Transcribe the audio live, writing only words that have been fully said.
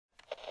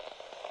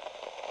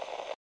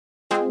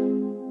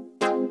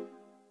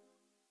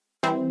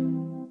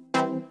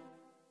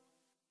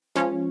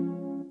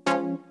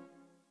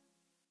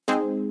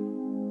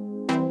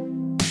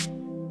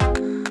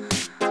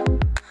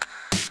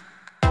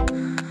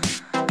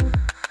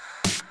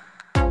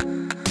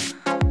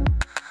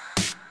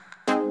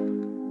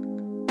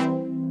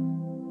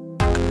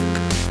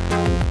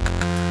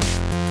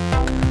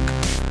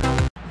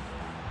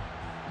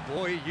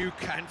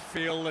and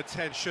feel the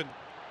tension.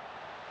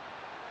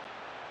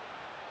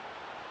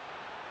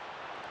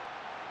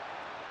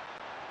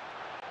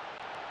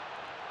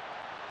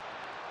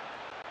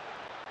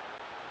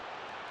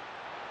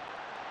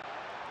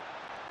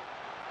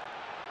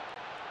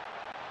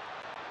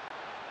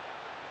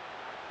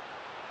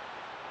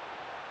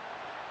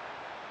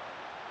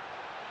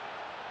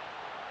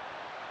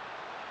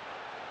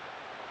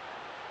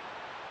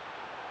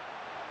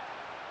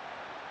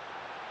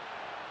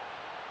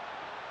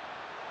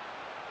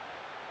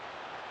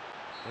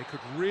 They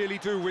could really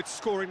do with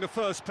scoring the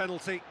first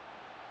penalty.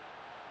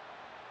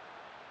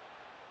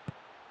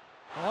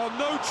 Oh,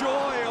 no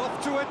joy,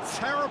 off to a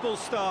terrible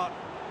start.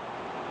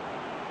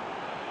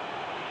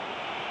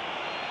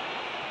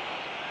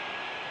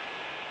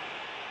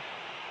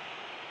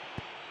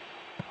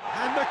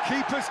 And the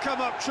keeper's come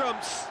up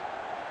trumps.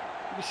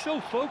 He was so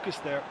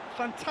focused there,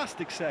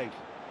 fantastic save.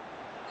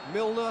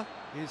 Milner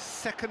is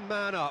second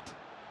man up.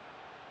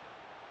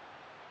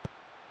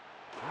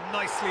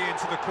 Nicely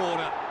into the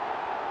corner.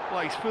 Well,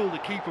 he's fooled the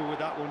keeper with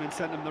that one and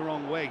sent him the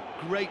wrong way.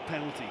 Great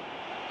penalty.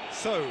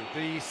 So,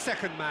 the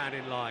second man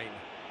in line.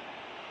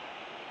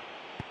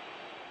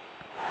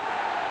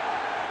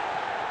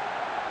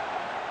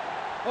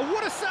 Oh,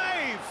 what a save!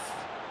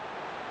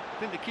 I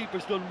think the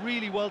keeper's done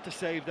really well to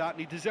save that, and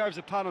he deserves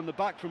a pat on the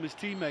back from his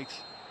teammates.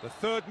 The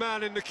third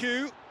man in the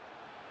queue.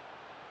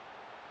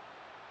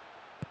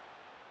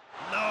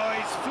 No,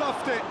 he's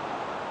fluffed it.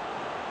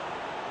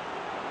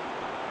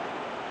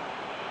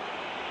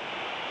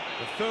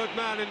 The third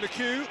man in the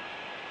queue.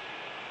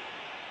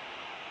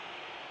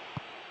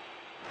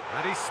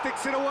 And he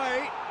sticks it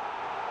away.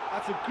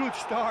 That's a good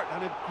start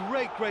and a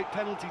great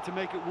penalty to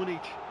make it one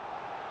each.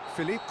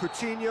 Philippe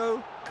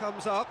Coutinho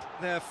comes up,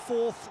 their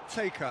fourth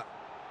taker.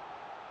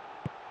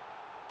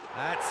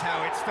 That's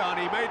how it's done.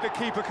 He made the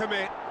keeper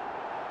commit.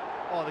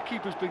 Oh, the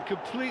keeper's been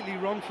completely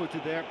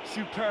wrong-footed there.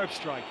 Superb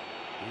strike.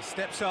 He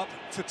steps up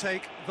to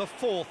take the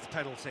fourth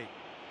penalty.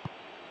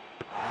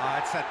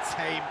 It's a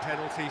tame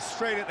penalty,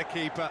 straight at the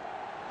keeper.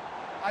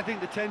 I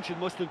think the tension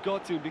must have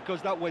got to him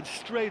because that went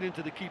straight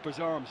into the keeper's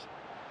arms.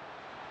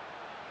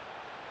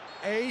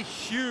 A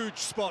huge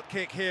spot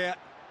kick here.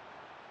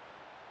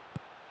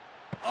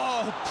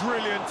 Oh,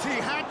 brilliant.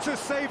 He had to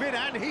save it,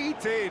 and he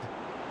did.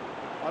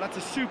 Oh, that's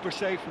a super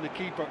save from the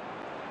keeper.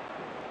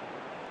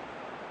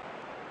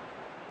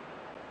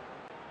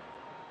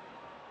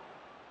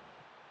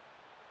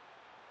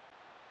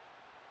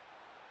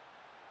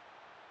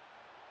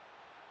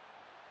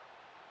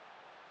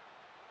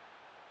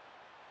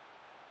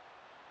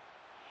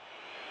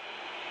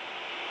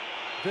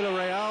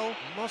 Villareal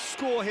must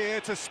score here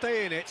to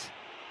stay in it.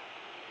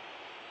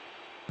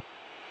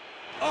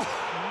 Oh,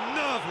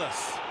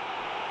 nerveless.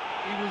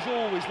 He was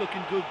always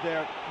looking good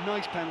there.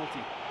 Nice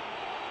penalty.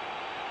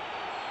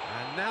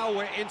 And now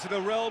we're into the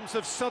realms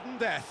of sudden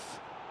death.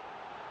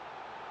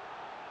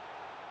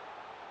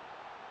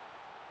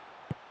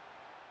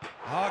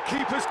 Our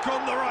keeper's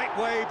gone the right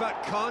way,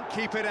 but can't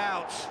keep it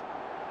out.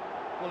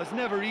 Well, it's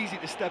never easy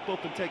to step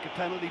up and take a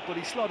penalty, but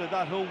he slotted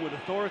that home with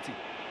authority.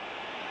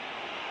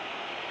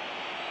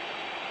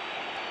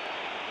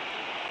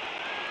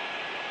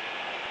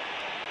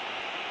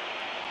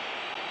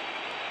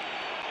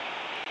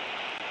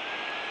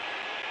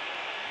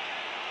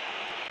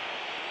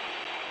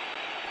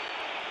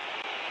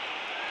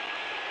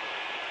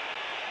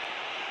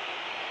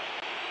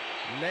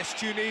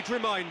 Lest you need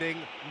reminding,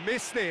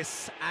 miss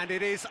this and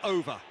it is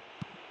over.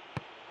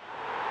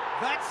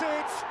 That's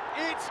it,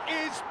 it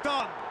is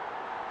done.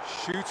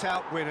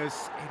 Shootout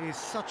winners, it is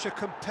such a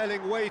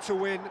compelling way to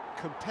win,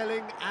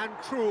 compelling and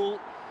cruel,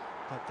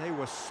 but they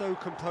were so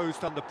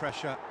composed under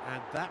pressure,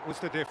 and that was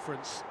the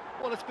difference.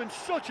 Well, it's been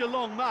such a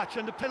long match,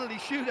 and the penalty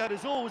shootout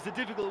is always a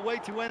difficult way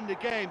to end the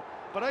game,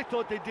 but I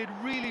thought they did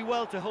really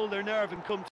well to hold their nerve and come to